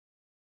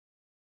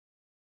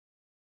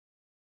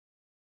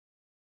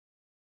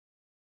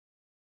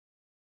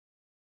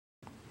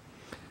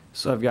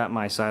So I've got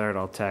my side art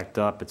all tacked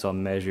up. It's all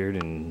measured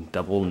and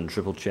double and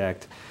triple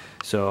checked.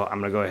 So I'm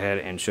gonna go ahead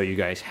and show you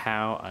guys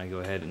how I go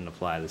ahead and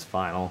apply this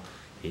vinyl.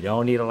 You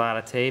don't need a lot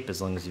of tape.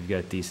 As long as you've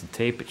got decent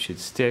tape, it should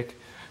stick.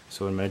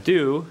 So what I'm gonna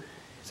do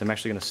is I'm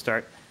actually gonna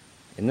start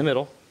in the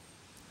middle.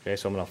 Okay,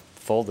 so I'm gonna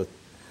fold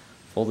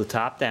the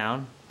top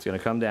down. It's gonna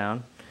come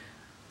down.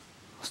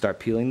 I'll start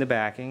peeling the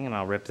backing and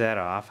I'll rip that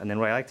off. And then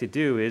what I like to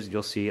do is,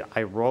 you'll see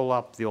I roll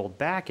up the old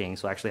backing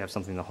so I actually have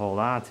something to hold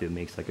on to. It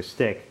makes like a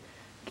stick.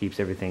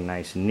 Keeps everything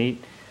nice and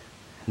neat.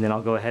 And then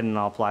I'll go ahead and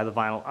I'll apply the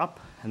vinyl up,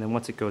 and then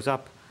once it goes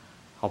up,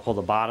 I'll pull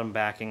the bottom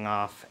backing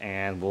off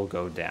and we'll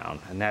go down.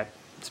 And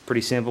that's pretty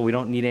simple. We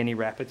don't need any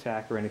rapid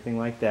tack or anything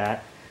like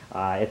that.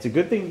 It's a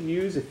good thing to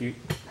use if you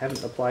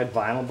haven't applied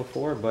vinyl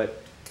before,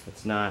 but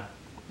it's not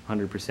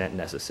 100%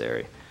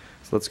 necessary.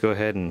 So let's go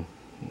ahead and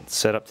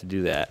set up to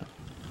do that.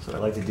 So what I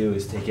like to do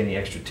is take any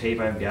extra tape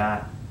I've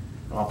got,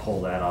 and I'll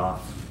pull that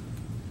off.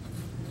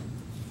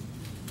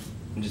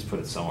 And just put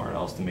it somewhere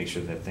else to make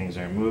sure that things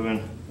aren't moving.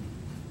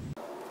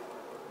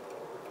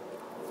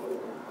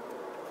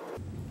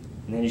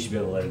 And then you should be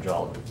able to let it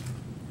drop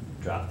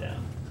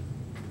down.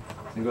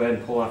 So go ahead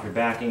and pull off your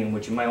backing, and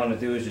what you might want to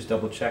do is just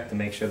double check to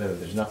make sure that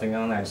there's nothing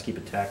on there. I just keep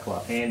a tack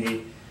cloth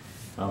handy.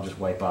 I'll just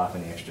wipe off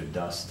any extra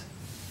dust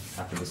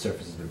after the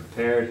surface has been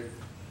prepared.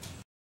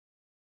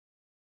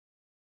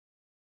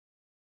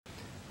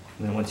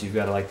 And then once you've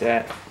got it like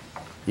that,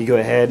 you go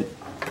ahead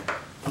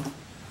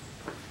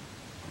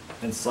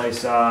and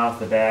slice off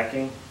the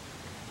backing.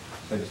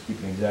 So I just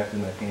keep it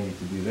exactly enough handy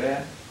to do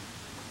that.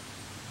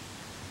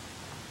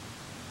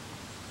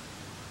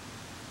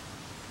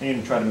 And you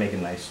can try to make a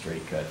nice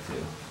straight cut too.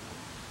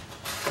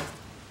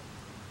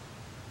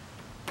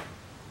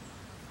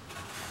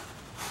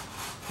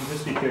 And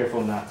just be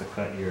careful not to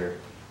cut your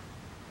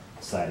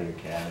side of your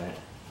cabinet.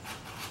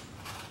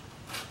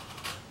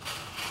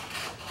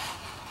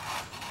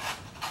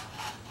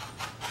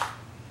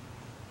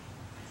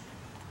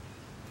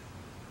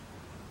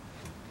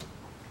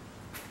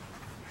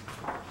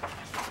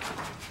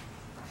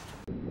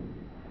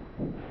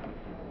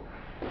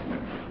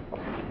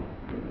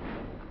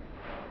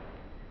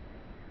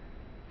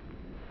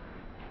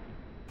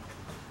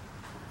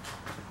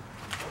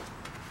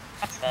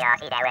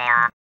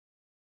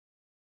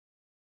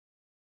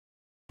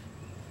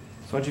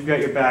 So once you've got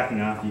your backing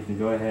off, you can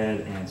go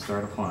ahead and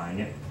start applying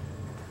it.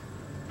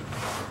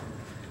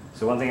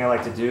 So one thing I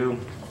like to do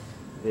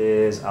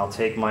is I'll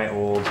take my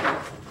old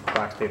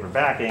box paper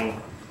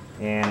backing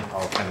and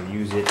I'll kind of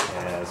use it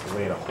as a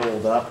way to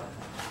hold up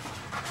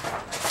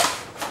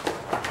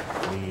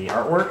the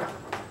artwork.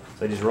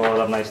 So I just roll it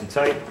up nice and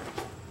tight.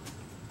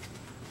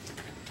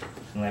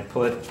 And I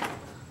put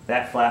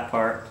that flat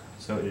part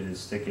so it is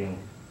sticking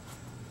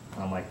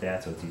on like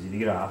that, so it's easy to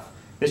get off.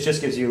 This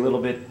just gives you a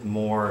little bit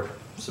more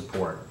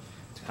support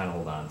to kind of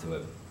hold on to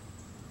it.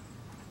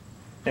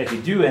 And if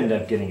you do end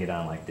up getting it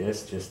on like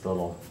this, just a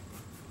little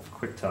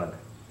quick tug.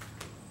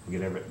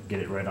 Get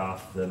it right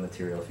off the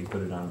material if you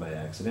put it on by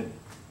accident.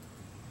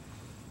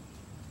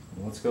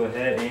 And let's go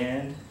ahead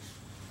and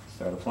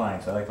start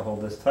applying. So I like to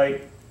hold this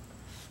tight,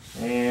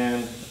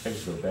 and I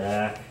just go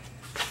back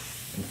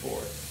and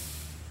forth.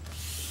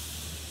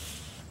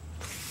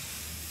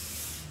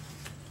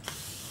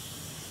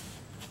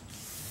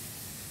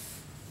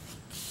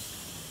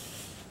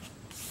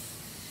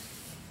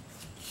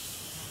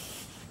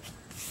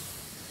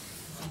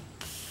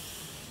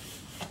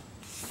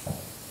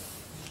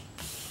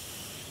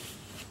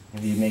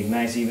 If you make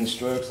nice even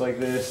strokes like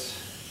this,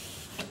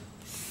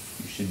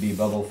 you should be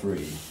bubble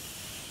free.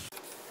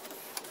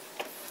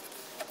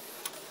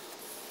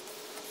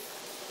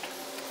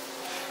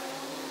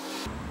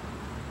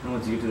 And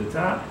once you get to the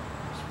top,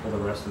 just pull the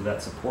rest of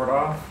that support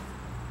off.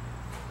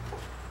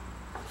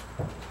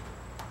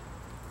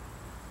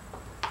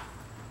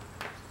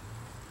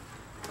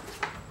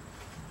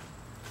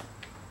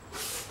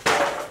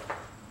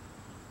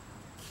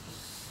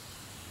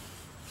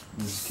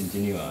 And just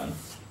continue on.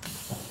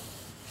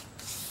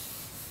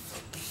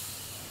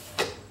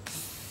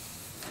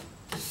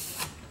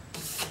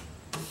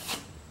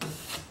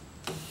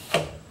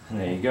 And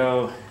there you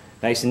go,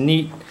 nice and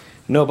neat,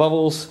 no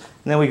bubbles.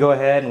 And then we go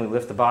ahead and we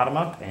lift the bottom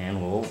up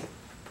and we'll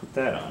put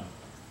that on.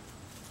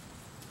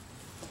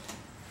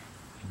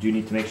 You do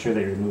need to make sure that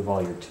you remove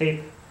all your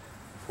tape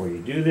before you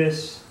do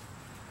this.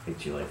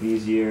 Makes your life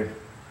easier.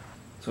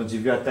 So once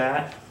you've got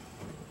that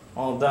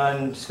all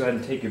done, just go ahead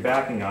and take your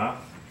backing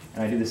off.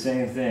 And I do the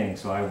same thing,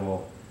 so I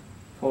will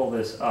pull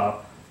this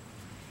up,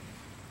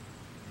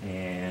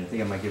 and I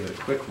think I might give it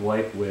a quick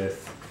wipe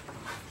with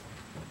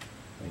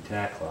my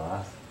tack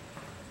cloth.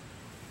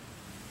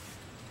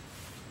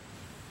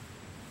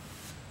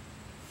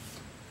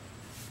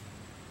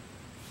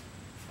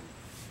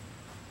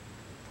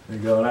 There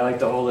you go, and I like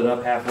to hold it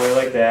up halfway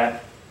like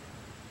that,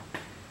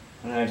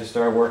 and then I just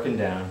start working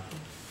down.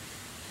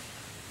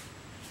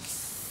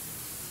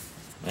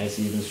 Nice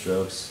even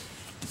strokes.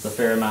 It's a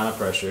fair amount of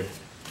pressure.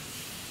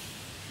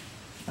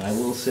 I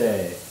will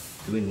say,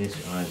 doing this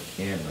on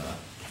camera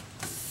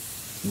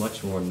is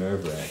much more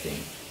nerve-wracking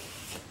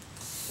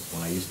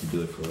when I used to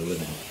do it for a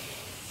living.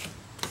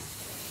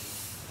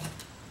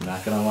 I'm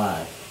not gonna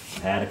lie, I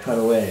had to cut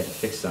away to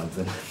fix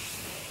something. That's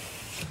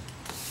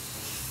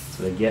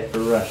what I get for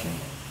rushing.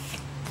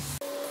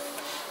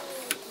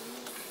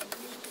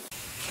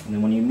 And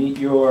then when you meet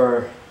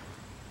your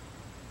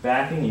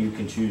backing, you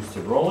can choose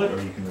to roll it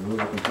or you can remove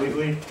it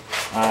completely.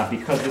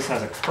 Because this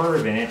has a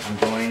curve in it, I'm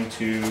going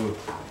to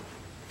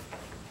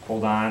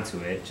hold on to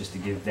it just to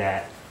give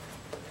that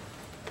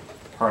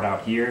part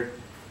out here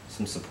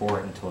some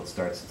support until it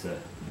starts to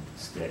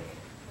stick.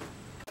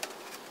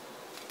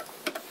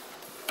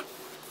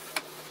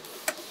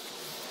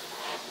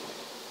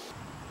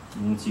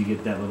 And once you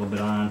get that little bit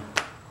on,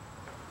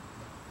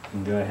 you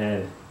can go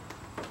ahead,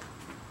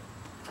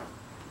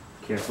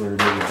 carefully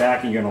remove your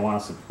backing. You're going to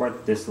want to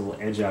support this little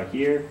edge out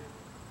here.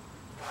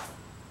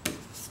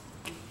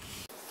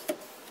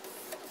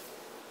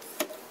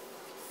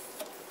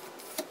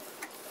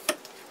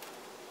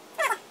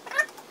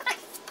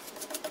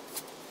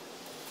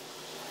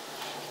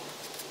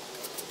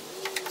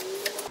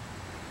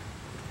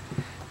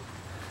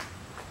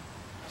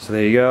 So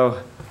there you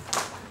go,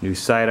 new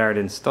side art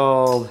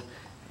installed,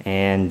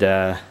 and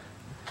no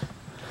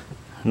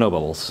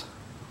bubbles.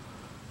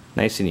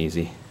 Nice and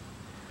easy.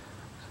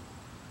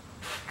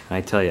 And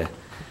I tell you,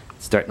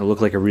 it's starting to look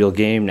like a real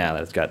game now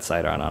that it's got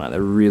side art on it.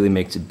 That really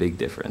makes a big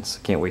difference.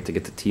 Can't wait to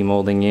get the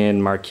T-molding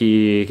in,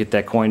 marquee, get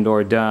that coin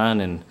door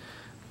done, and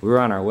we're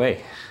on our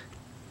way.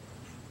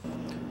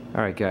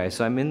 Alright guys,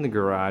 so I'm in the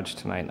garage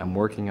tonight. I'm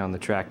working on the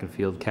track and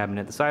field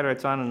cabinet. The side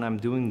art's on and I'm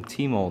doing the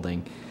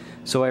T-molding.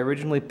 So I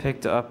originally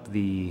picked up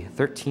the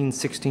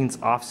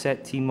 13/16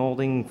 offset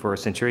T-molding for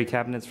Century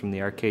cabinets from the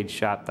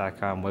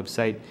arcadeshop.com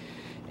website,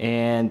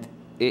 and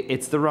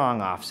it's the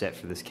wrong offset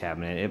for this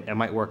cabinet. It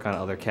might work on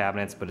other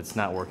cabinets, but it's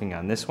not working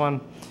on this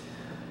one.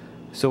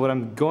 So what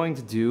I'm going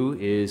to do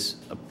is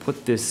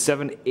put this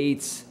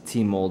 7/8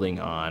 T-molding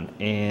on,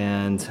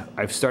 and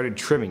I've started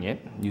trimming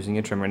it using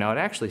a trimmer. Now it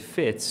actually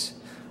fits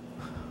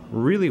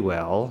really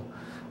well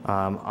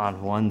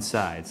on one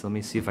side. So let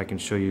me see if I can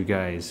show you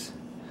guys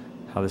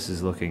how this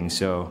is looking.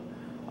 So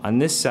on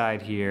this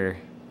side here,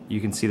 you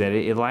can see that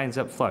it lines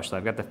up flush. So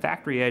I've got the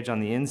factory edge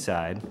on the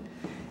inside,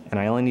 and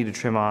I only need to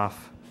trim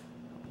off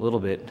a little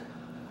bit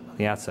on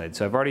the outside.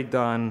 So I've already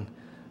done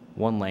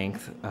one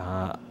length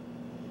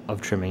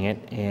of trimming it,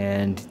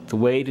 and the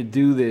way to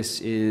do this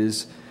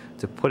is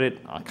to put it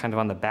kind of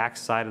on the back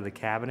side of the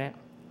cabinet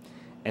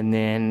and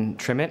then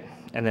trim it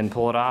and then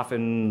pull it off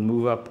and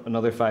move up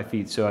another 5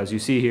 feet. So as you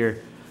see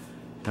here,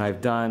 I've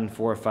done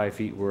 4 or 5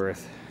 feet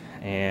worth,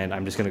 and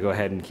I'm just going to go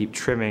ahead and keep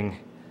trimming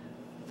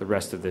the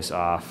rest of this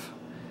off.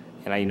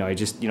 And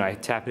I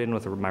tap it in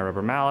with my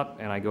rubber mallet,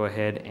 and I go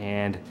ahead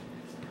and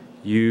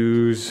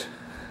use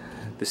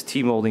this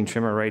T-molding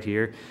trimmer right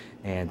here.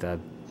 And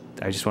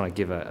I just want to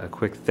give a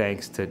quick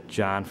thanks to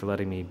John for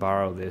letting me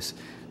borrow this.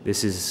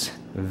 This is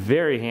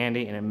very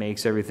handy, and it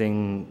makes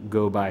everything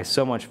go by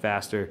so much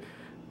faster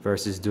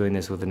versus doing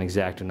this with an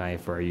X-Acto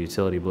knife or a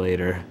utility blade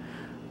or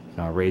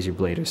a razor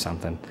blade or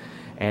something.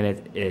 And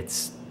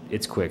it's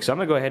quick. So I'm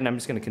gonna go ahead and I'm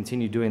just gonna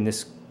continue doing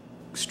this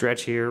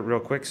stretch here real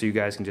quick so you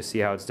guys can just see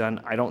how it's done.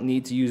 I don't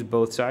need to use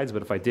both sides,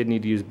 but if I did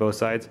need to use both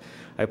sides,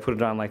 I put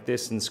it on like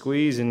this and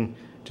squeeze and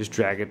just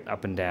drag it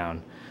up and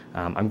down.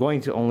 I'm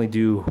going to only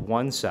do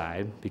one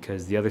side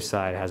because the other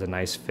side has a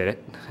nice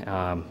fit.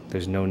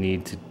 There's no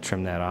need to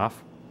trim that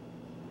off.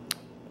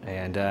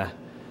 And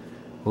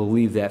we'll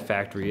leave that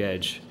factory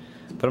edge.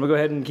 But I'm gonna go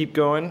ahead and keep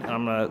going, and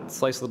I'm gonna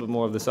slice a little bit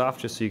more of this off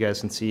just so you guys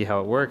can see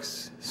how it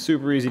works.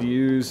 Super easy to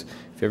use.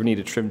 If you ever need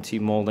to trim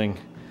T-molding,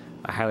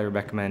 I highly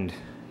recommend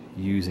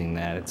using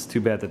that. It's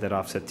too bad that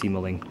offset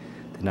T-molding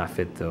did not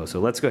fit though. So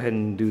let's go ahead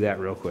and do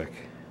that real quick.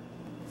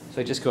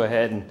 So I just go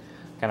ahead and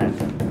kind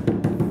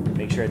of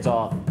make sure it's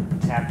all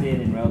tapped in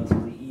and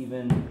relatively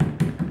even.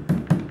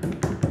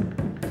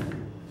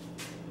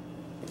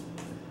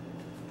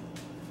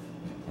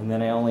 And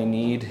then I only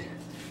need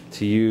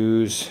to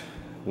use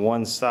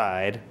one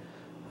side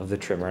of the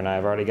trimmer, and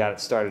I've already got it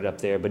started up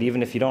there. But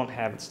even if you don't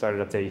have it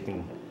started up there, you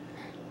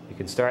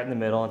can start in the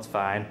middle. It's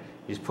fine.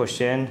 You just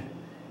push in,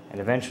 and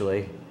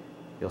eventually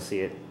you'll see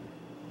it,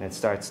 and it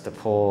starts to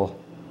pull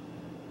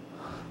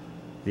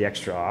the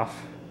extra off.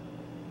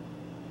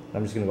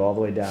 I'm just going to go all the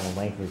way down the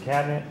length of the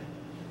cabinet,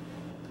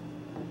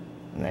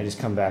 and I just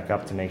come back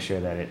up to make sure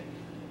that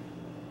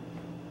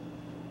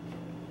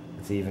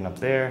it's even up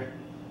there.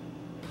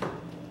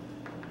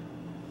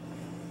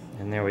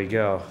 And there we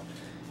go.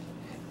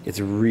 It's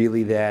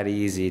really that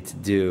easy to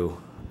do.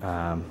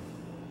 And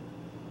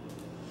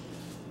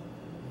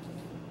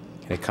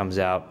it comes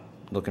out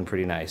looking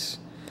pretty nice.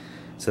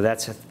 So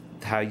that's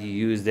how you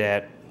use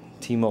that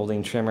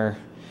T-molding trimmer.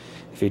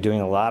 If you're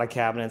doing a lot of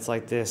cabinets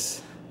like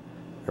this,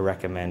 I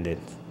recommend it.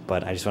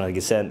 But I just want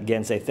to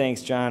again say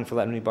thanks, John, for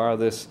letting me borrow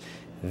this.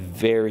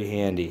 Very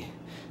handy,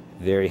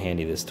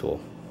 this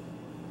tool.